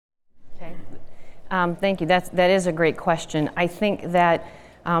Thank you. That is a great question. I think that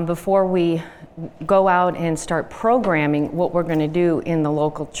before we go out and start programming what we're going to do in the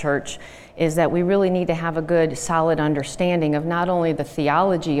local church is that we really need to have a good, solid understanding of not only the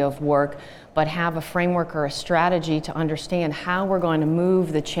theology of work, but have a framework or a strategy to understand how we're going to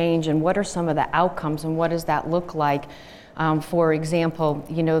move the change and what are some of the outcomes and what does that look like. For example,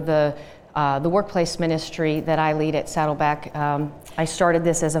 the workplace ministry that I lead at Saddleback, I started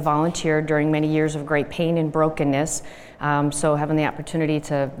this as a volunteer during many years of great pain and brokenness. So having the opportunity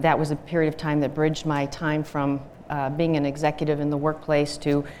that was a period of time that bridged my time from being an executive in the workplace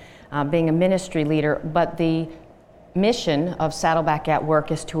to being a ministry leader. But the mission of Saddleback at Work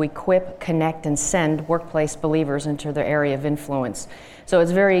is to equip, connect, and send workplace believers into their area of influence. So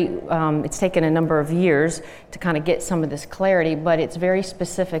it's taken a number of years to kind of get some of this clarity, but it's very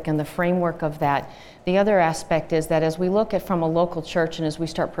specific in the framework of that. The other aspect is that as we look at from a local church and as we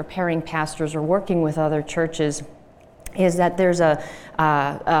start preparing pastors or working with other churches, is that there's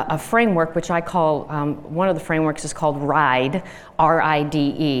a framework which I call, one of the frameworks is called RIDE,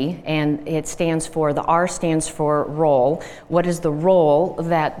 R-I-D-E, and it stands for, the R stands for role. What is the role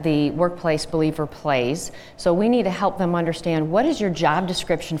that the workplace believer plays? So we need to help them understand, what is your job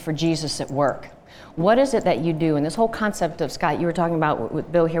description for Jesus at work? What is it that you do? And this whole concept of, Scott, you were talking about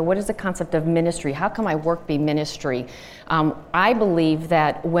with Bill here, what is the concept of ministry? How can my work be ministry? I believe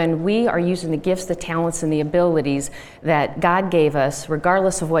that when we are using the gifts, the talents, and the abilities that God gave us,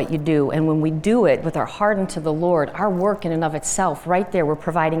 regardless of what you do, and when we do it with our heart unto the Lord, our work in and of itself, right there, we're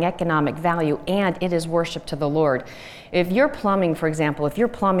providing economic value, and it is worship to the Lord. If you're plumbing, for example, if your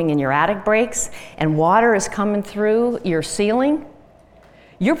plumbing in your attic breaks and water is coming through your ceiling,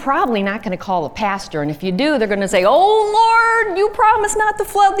 you're probably not going to call a pastor, and if you do, they're going to say, "Oh Lord, you promised not to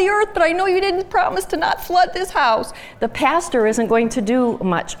flood the earth, but I know you didn't promise to not flood this house." The pastor isn't going to do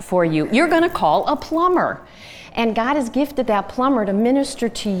much for you. You're going to call a plumber. And God has gifted that plumber to minister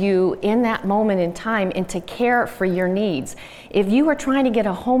to you in that moment in time and to care for your needs. If you are trying to get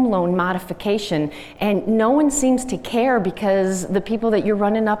a home loan modification and no one seems to care because the people that you're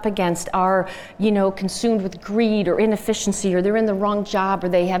running up against are, consumed with greed or inefficiency, or they're in the wrong job, or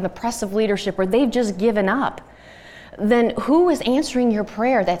they have oppressive leadership, or they've just given up, then who is answering your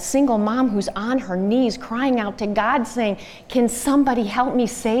prayer? That single mom who's on her knees crying out to God saying, "Can somebody help me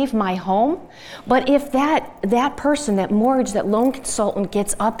save my home?" But if that person, that mortgage, that loan consultant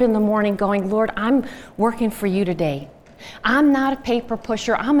gets up in the morning going, "Lord, I'm working for you today. I'm not a paper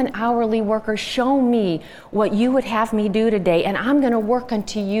pusher. I'm an hourly worker. Show me what you would have me do today, and I'm going to work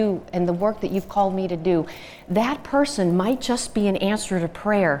unto you and the work that you've called me to do." That person might just be an answer to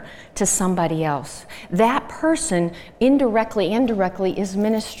prayer to somebody else. That person, indirectly and directly, is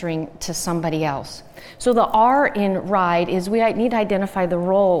ministering to somebody else. So the R in RIDE is we need to identify the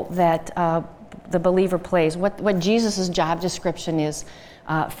role that the believer plays, what Jesus' job description is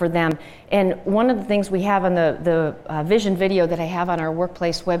for them. And one of the things we have on the vision video that I have on our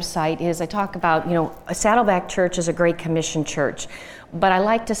workplace website is I talk about, a Saddleback Church is a Great Commission church. But I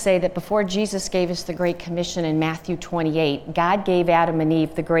like to say that before Jesus gave us the Great Commission in Matthew 28, God gave Adam and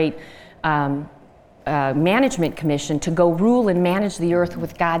Eve the Great Management Commission to go rule and manage the earth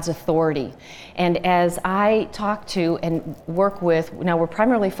with God's authority. And as I talk to and work with, now we're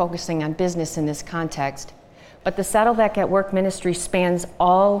primarily focusing on business in this context, but the Saddleback at Work ministry spans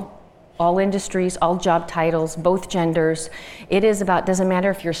all industries, all job titles, both genders. It is about, doesn't matter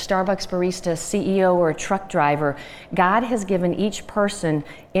if you're a Starbucks barista, CEO, or a truck driver. God has given each person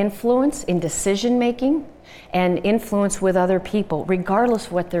influence in decision making and influence with other people, regardless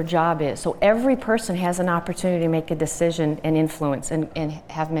of what their job is. So every person has an opportunity to make a decision and influence and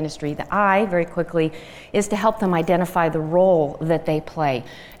have ministry. The I, very quickly, is to help them identify the role that they play.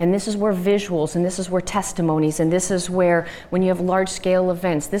 And this is where visuals, and this is where testimonies, and this is where, when you have large-scale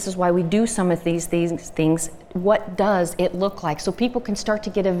events, this is why we do some of these things. What does it look like? So people can start to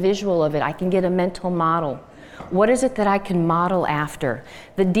get a visual of it. I can get a mental model. What is it that I can model after?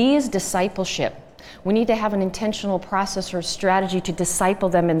 The D is discipleship. We need to have an intentional process or strategy to disciple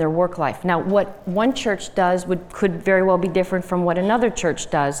them in their work life. Now, what one church does could very well be different from what another church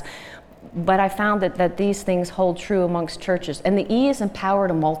does. But I found that these things hold true amongst churches. And the E is empower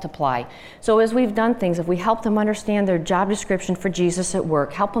to multiply. So as we've done things, if we help them understand their job description for Jesus at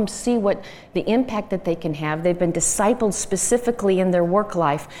work, help them see what the impact that they can have, they've been discipled specifically in their work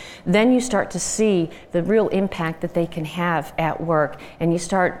life, then you start to see the real impact that they can have at work, and you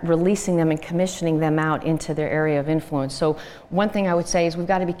start releasing them and commissioning them out into their area of influence. So one thing I would say is we've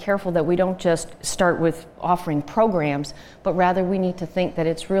got to be careful that we don't just start with offering programs, but rather we need to think that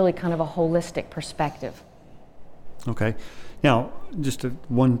it's really kind of a holistic perspective. Okay. Now, just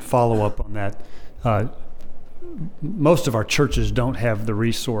one follow-up on that. Most of our churches don't have the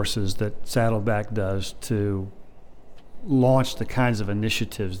resources that Saddleback does to launch the kinds of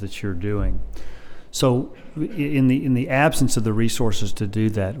initiatives that you're doing. So in the absence of the resources to do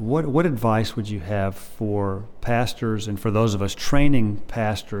that, what advice would you have for pastors and for those of us training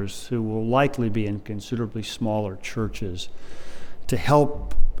pastors who will likely be in considerably smaller churches to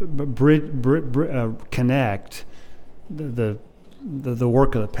help connect the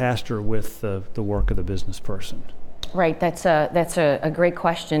work of the pastor with the work of the business person? Right, that's a great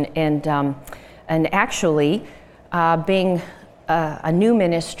question, and actually, being a new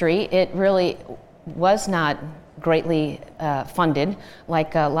ministry, it really was not greatly funded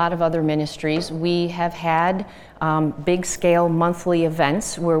like a lot of other ministries. We have had big scale monthly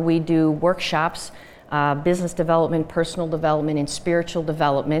events where we do workshops, business development, personal development, and spiritual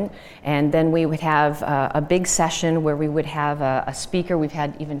development. And then we would have a big session where we would have a speaker. We've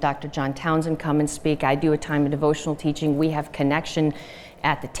had even Dr. John Townsend come and speak. I do a time of devotional teaching. We have connection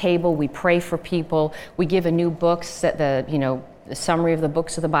at the table. We pray for people. We give a new book, the summary of the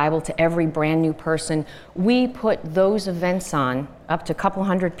books of the Bible to every brand new person. We put those events on. Up to a couple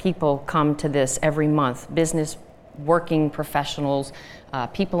hundred people come to this every month. Business, working professionals,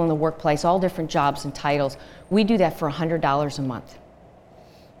 people in the workplace, all different jobs and titles. We do that for $100 a month.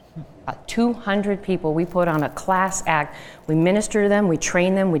 200 people, we put on a class act. We minister to them, we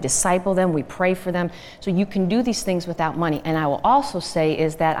train them, we disciple them, we pray for them. So you can do these things without money. And I will also say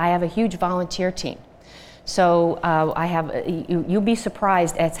is that I have a huge volunteer team. So you'll be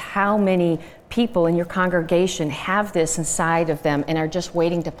surprised at how many people in your congregation have this inside of them and are just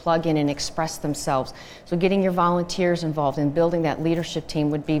waiting to plug in and express themselves. So getting your volunteers involved and building that leadership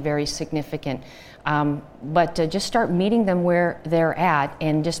team would be very significant. But just start meeting them where they're at,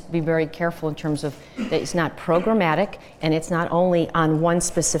 and just be very careful in terms of that it's not programmatic and it's not only on one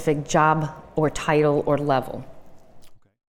specific job or title or level.